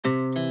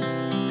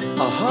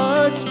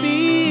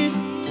Godspeed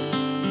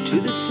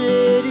to the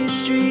city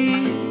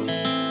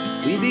streets.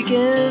 We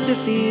began to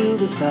feel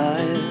the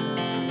fire.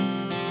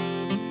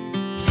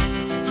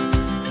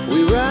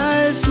 We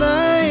rise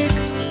like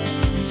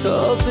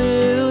tall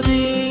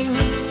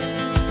buildings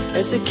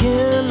as the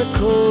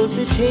chemicals,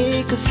 they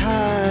take us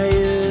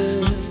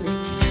higher.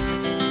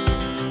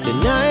 The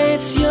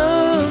night's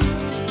young,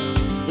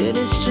 it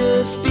has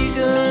just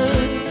begun,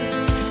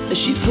 as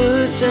she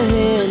puts her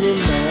hand in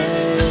mine.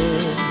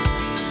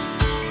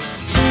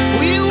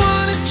 We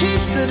wanna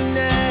chase the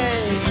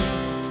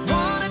night,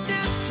 wanna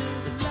dance to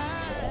the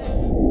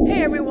light.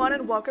 Hey everyone,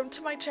 and welcome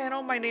to my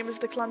channel. My name is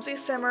The Clumsy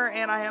Simmer,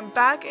 and I am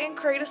back in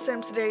Create a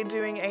Sim today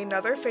doing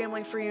another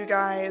family for you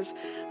guys.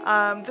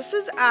 This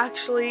is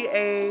actually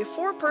a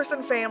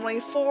 4-person family,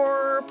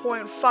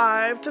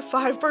 4.5 to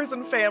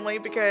 5-person family,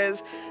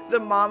 because the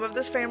mom of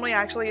this family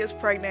actually is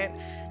pregnant.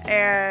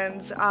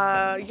 And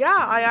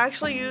yeah, I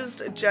actually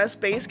used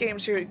just base game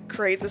to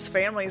create this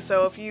family.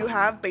 So if you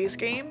have base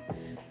game,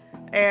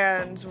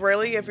 and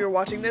really if you're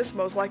watching this,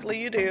 most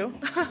likely you do,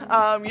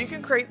 you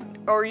can create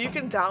or you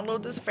can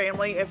download this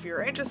family if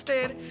you're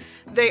interested.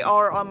 They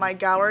are on my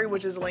gallery,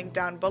 which is linked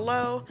down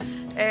below.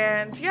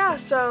 And yeah,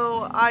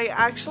 so I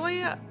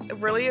actually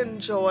really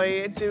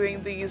enjoy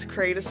doing these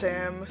Create a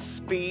Sim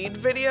speed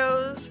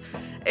videos.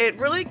 It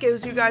really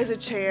gives you guys a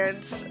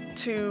chance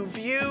to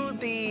view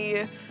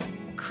the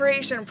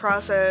creation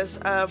process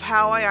of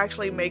how I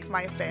actually make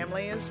my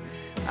families.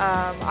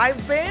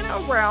 I've been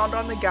around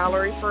on the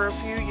gallery for a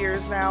few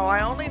years now.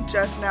 I only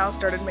just now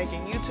started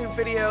making YouTube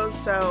videos,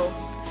 so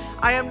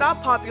I am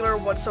not popular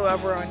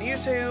whatsoever on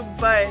YouTube,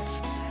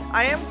 but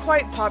I am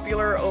quite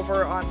popular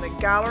over on the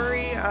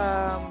gallery.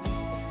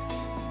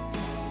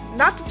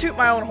 Not to toot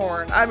my own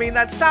horn, I mean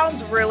that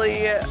sounds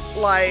really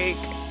like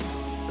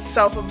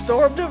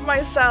self-absorbed of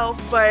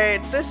myself, but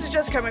this is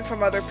just coming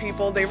from other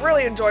people. They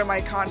really enjoy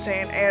my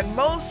content, and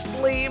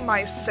mostly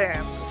my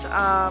Sims.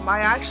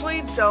 I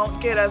actually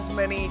don't get as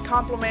many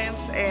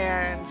compliments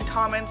and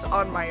comments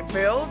on my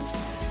builds,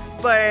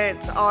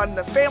 but on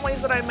the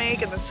families that I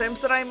make and the Sims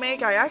that I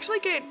make, I actually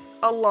get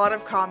a lot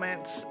of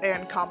comments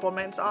and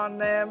compliments on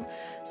them.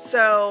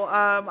 So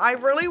I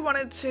really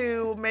wanted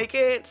to make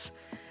it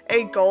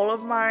a goal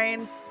of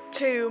mine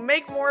to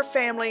make more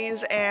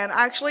families and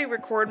actually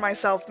record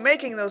myself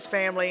making those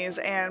families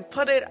and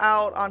put it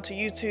out onto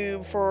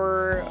YouTube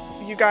for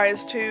you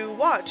guys to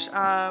watch.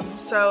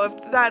 So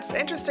if that's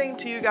interesting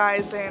to you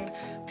guys, then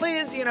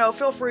please,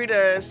 feel free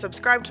to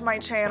subscribe to my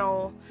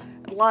channel,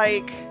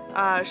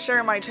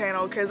 share my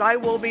channel, because I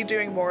will be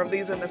doing more of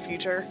these in the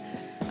future.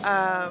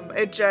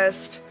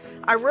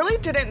 I really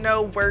didn't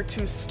know where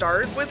to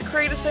start with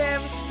Create a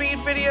Sim speed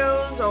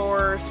videos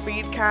or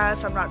speed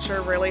casts. I'm not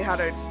sure really how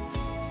to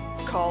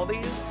call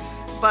these,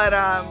 but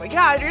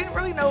yeah, I didn't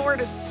really know where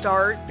to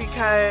start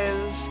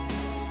because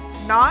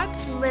not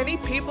many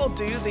people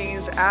do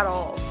these at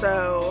all.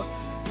 So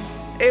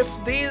if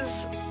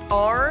these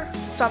are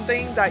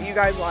something that you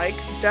guys like,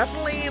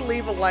 definitely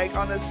leave a like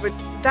on this video.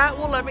 That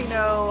will let me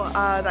know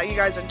that you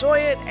guys enjoy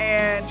it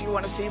and you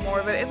want to see more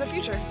of it in the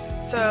future.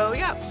 So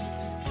yeah,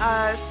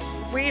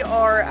 we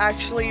are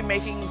actually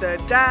making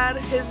the dad.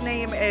 His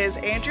name is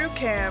Andrew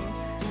Kim,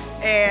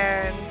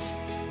 and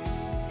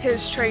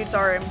his traits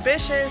are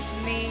ambitious,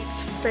 neat,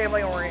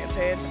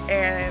 family-oriented,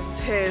 and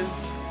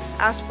his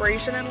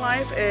aspiration in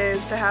life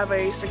is to have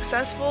a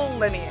successful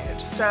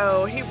lineage.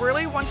 So he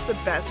really wants the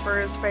best for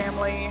his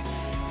family.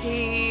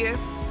 He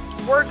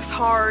works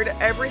hard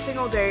every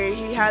single day.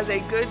 He has a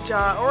good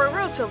job, or a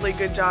relatively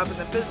good job in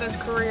the business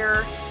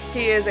career.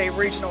 He is a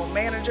regional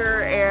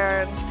manager,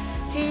 and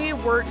he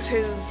works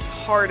his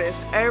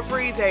hardest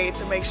every day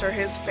to make sure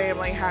his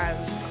family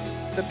has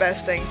the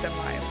best things in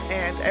life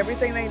and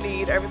everything they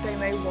need, everything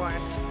they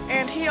want.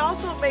 And he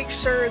also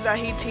makes sure that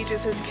he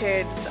teaches his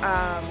kids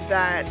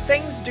that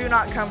things do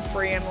not come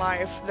free in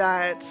life,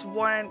 that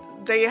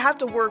they have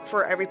to work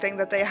for everything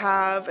that they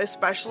have,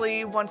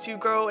 especially once you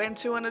grow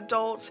into an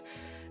adult.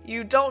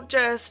 You don't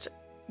just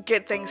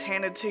get things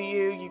handed to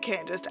you. You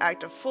can't just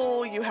act a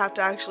fool. You have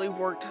to actually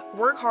work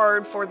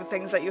hard for the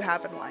things that you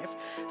have in life.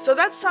 So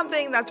that's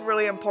something that's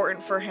really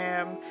important for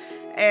him.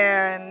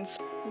 And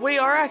we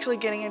are actually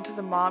getting into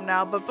the mom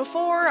now, but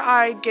before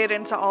I get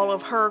into all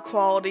of her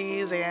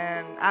qualities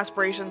and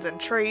aspirations and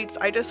traits,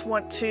 I just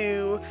want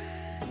to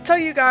tell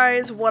you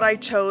guys what I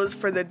chose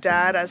for the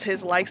dad as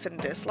his likes and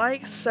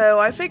dislikes. So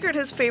I figured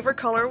his favorite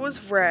color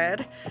was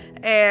red,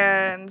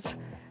 and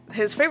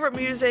his favorite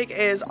music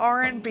is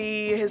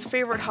R&B, his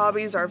favorite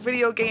hobbies are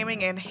video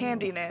gaming and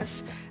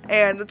handiness,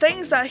 and the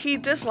things that he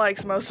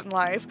dislikes most in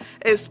life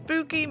is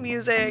spooky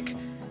music,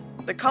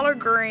 the color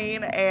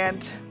green,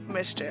 and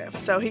mischief.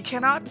 So he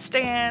cannot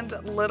stand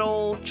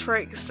little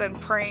tricks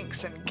and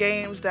pranks and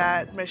games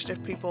that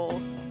mischief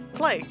people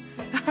play.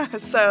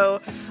 So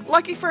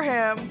lucky for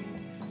him,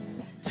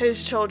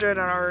 his children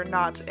are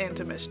not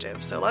into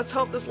mischief. So let's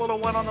hope this little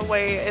one on the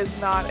way is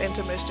not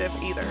into mischief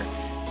either.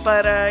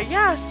 But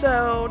yeah,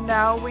 so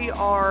now we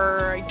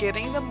are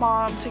getting the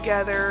mom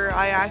together.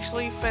 I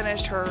actually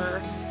finished her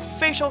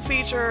facial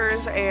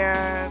features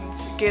and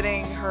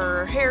getting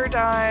her hair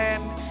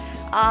done.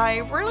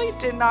 I really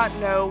did not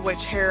know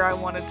which hair I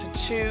wanted to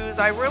choose.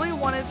 I really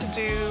wanted to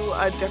do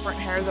a different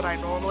hair that I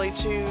normally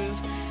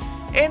choose.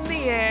 In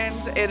the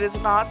end, it is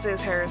not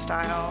this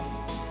hairstyle,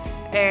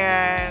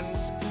 and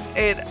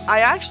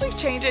I actually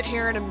change it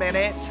here in a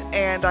minute,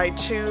 and I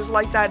choose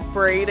like that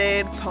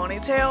braided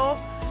ponytail,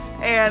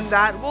 and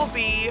that will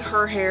be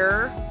her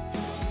hair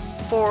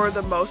for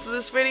the most of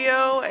this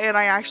video, and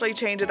I actually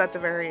change it at the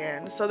very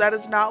end. So that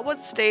is not what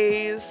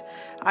stays.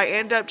 I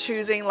end up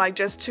choosing like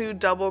just 2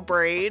 double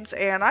braids,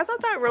 and I thought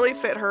that really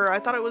fit her. I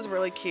thought it was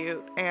really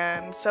cute,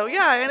 and so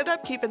yeah, I ended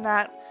up keeping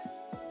that.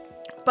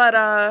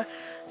 But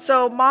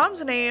so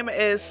mom's name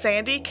is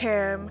Sandy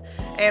Kim,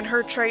 and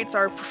her traits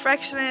are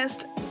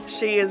perfectionist,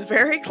 she is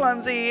very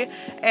clumsy,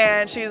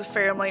 and she is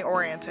family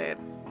oriented.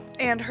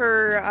 And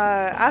her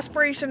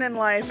aspiration in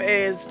life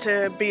is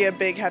to be a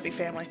big happy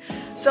family.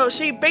 So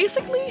she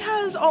basically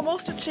has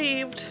almost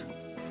achieved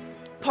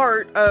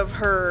part of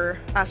her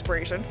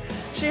aspiration.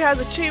 She has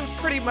achieved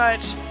pretty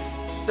much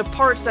the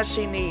parts that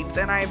she needs,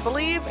 and I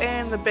believe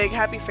in the big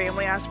happy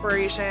family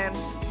aspiration.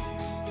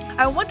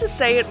 I want to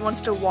say it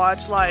wants to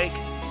watch like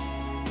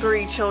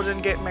 3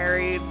 children get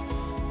married.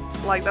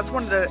 Like that's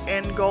one of the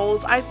end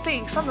goals, I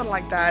think, something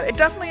like that. It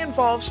definitely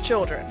involves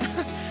children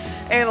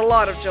and a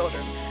lot of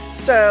children.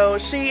 So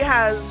she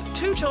has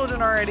 2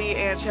 children already,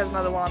 and she has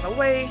another one on the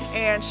way,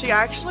 and she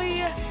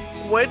actually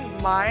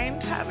wouldn't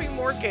mind having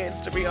more kids,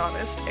 to be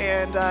honest.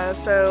 And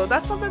so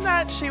that's something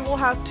that she will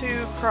have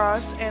to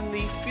cross in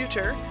the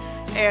future,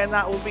 and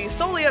that will be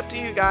solely up to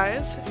you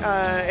guys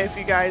if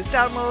you guys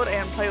download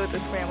and play with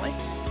this family.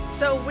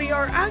 So we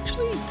are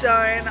actually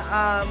done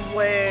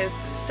with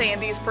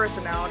Sandy's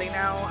personality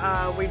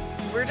now.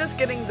 We're just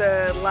getting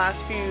the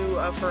last few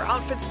of her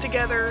outfits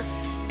together.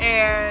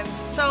 And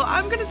so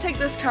I'm going to take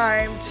this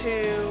time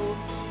to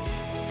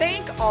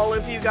thank all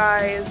of you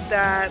guys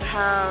that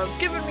have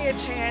given me a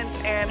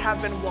chance and have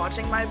been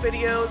watching my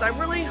videos. I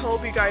really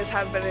hope you guys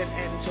have been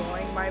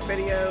enjoying my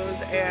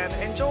videos and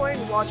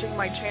enjoying watching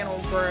my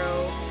channel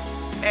grow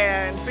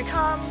and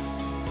become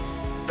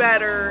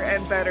better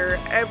and better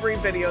every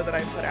video that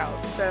I put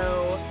out.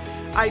 So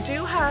I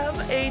do have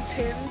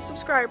 10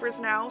 subscribers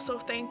now, so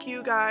thank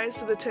you guys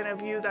to the 10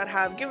 of you that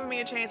have given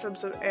me a chance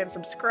and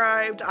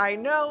subscribed. I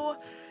know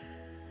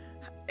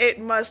it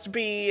must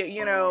be,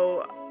 you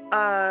know,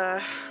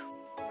 a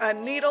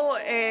needle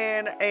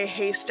in a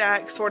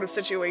haystack sort of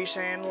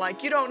situation.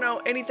 Like, you don't know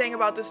anything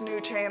about this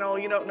new channel,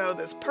 you don't know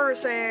this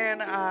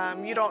person,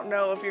 you don't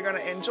know if you're going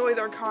to enjoy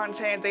their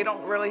content. They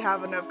don't really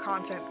have enough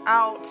content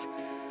out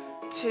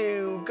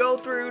to go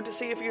through to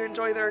see if you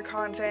enjoy their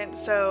content.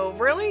 So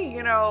really,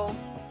 you know,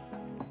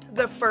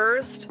 the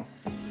first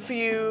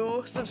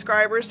few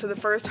subscribers to the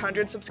first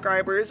 100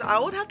 subscribers, I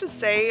would have to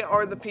say,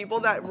 are the people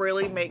that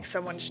really make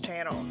someone's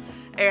channel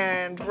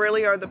and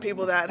really are the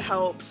people that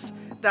helps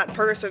that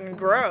person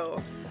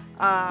grow.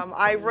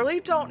 I really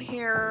don't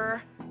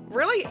hear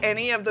really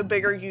any of the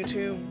bigger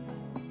YouTube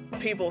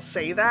people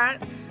say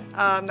that.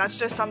 That's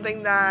just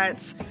something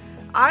that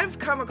I've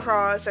come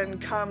across and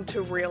come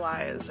to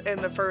realize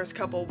in the first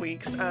couple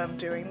weeks of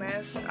doing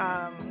this.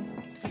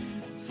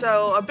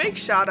 So a big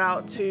shout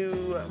out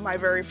to my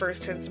very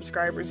first 10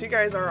 subscribers. You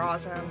guys are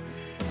awesome.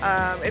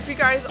 If you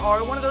guys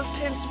are one of those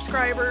 10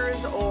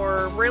 subscribers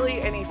or really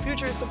any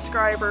future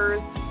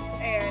subscribers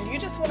and you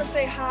just want to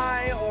say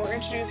hi or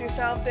introduce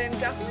yourself, then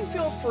definitely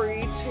feel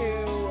free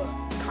to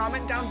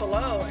comment down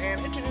below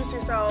and introduce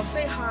yourself,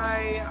 say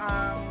hi.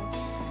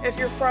 If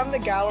you're from the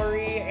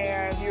gallery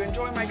and you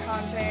enjoy my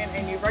content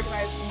and you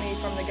recognize me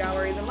from the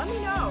gallery, then let me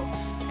know.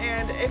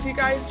 And if you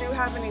guys do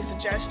have any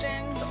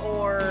suggestions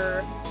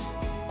or,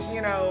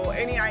 you know,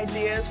 any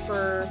ideas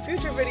for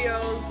future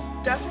videos,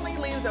 definitely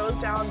leave those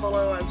down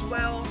below as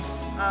well.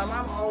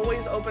 I'm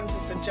always open to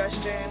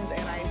suggestions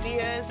and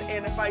ideas,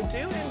 and if I do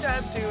end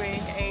up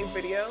doing a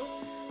video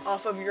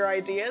off of your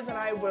idea, then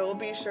I will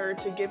be sure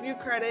to give you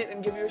credit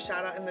and give you a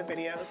shout out in the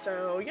video.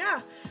 So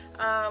yeah,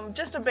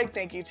 just a big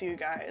thank you to you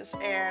guys.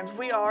 And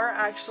we are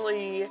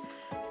actually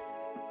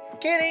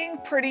getting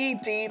pretty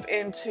deep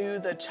into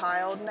the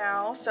child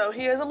now. So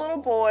he is a little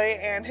boy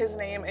and his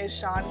name is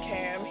Sean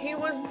Kim. He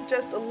was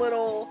just a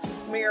little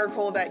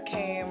miracle that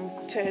came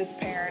to his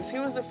parents. He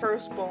was the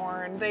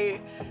firstborn.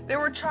 They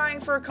were trying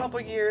for a couple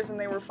years and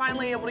they were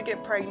finally able to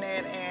get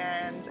pregnant,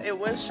 and it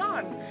was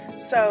Sean.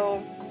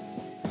 So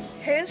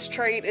his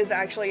trait is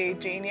actually a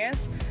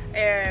genius,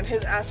 and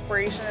his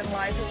aspiration in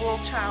life, his little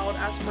child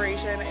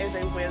aspiration, is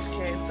a whiz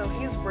kid. So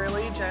he's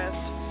really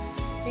just,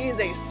 he's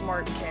a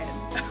smart kid.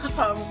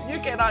 You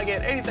cannot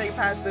get anything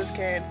past this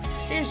kid.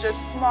 He's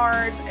just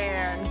smart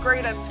and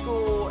great at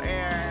school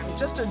and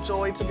just a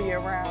joy to be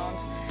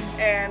around.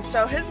 And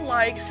so his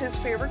likes, his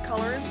favorite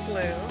color is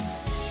blue,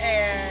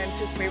 and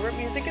his favorite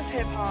music is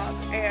hip hop,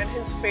 and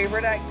his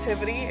favorite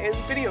activity is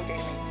video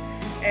gaming.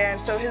 And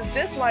so his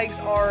dislikes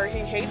are, he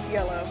hates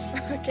yellow,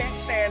 can't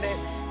stand it.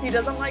 He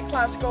doesn't like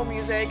classical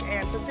music,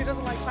 and since he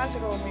doesn't like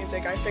classical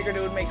music, I figured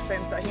it would make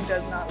sense that he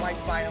does not like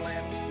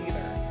violin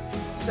either.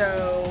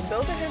 So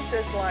those are his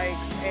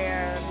dislikes,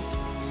 and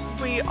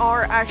we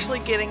are actually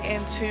getting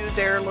into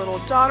their little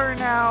daughter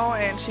now,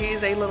 and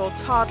she's a little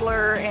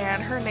toddler,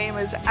 and her name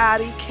is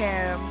Addy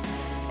Kim,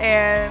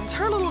 and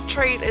her little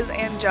trait is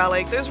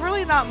angelic. There's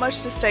really not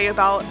much to say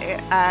about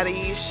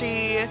Addy.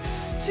 She's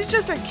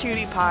just a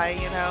cutie pie,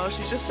 you know.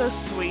 She's just so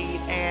sweet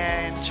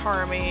and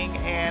charming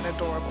and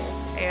adorable,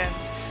 and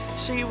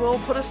she will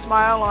put a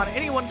smile on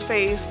anyone's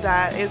face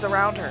that is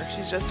around her.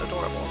 She's just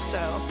adorable.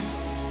 So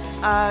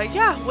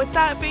yeah, with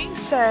that being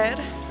said,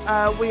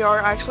 we are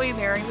actually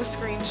nearing the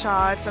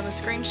screenshots, and the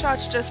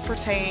screenshots just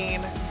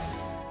pertain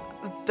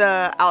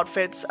the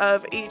outfits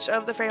of each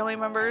of the family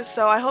members.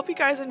 So I hope you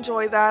guys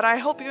enjoyed that. I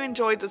hope you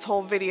enjoyed this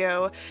whole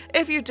video.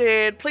 If you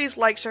did, please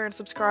like, share, and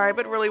subscribe.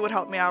 It really would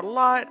help me out a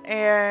lot,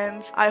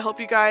 and I hope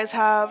you guys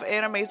have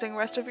an amazing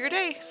rest of your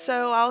day.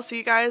 So I'll see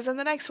you guys in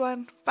the next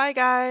one. Bye,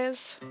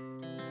 guys.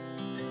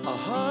 Our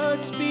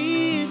hearts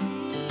beat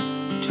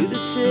to the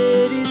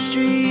city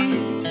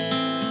streets.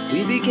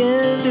 We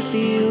began to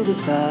feel the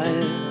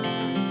fire.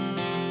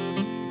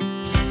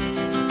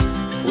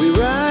 We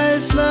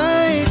rise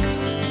like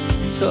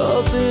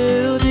tall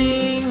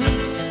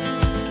buildings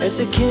as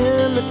the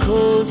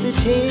chemicals, they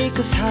take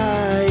us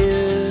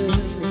higher.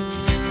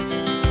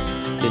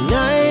 The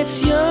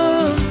night's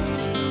young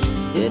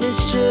and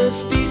it's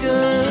just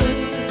begun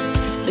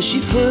as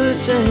she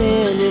puts her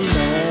hand in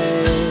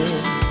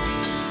mine.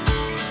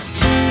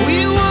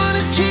 We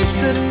wanna chase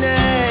the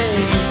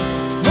night,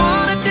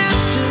 wanna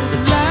dance to the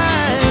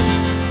light,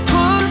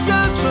 pull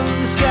stars from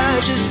the sky,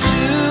 just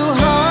two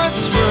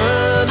hearts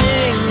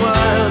running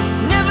wild.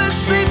 Never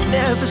sleep,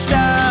 never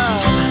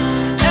stop,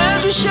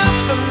 as we shout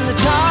from the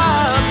top.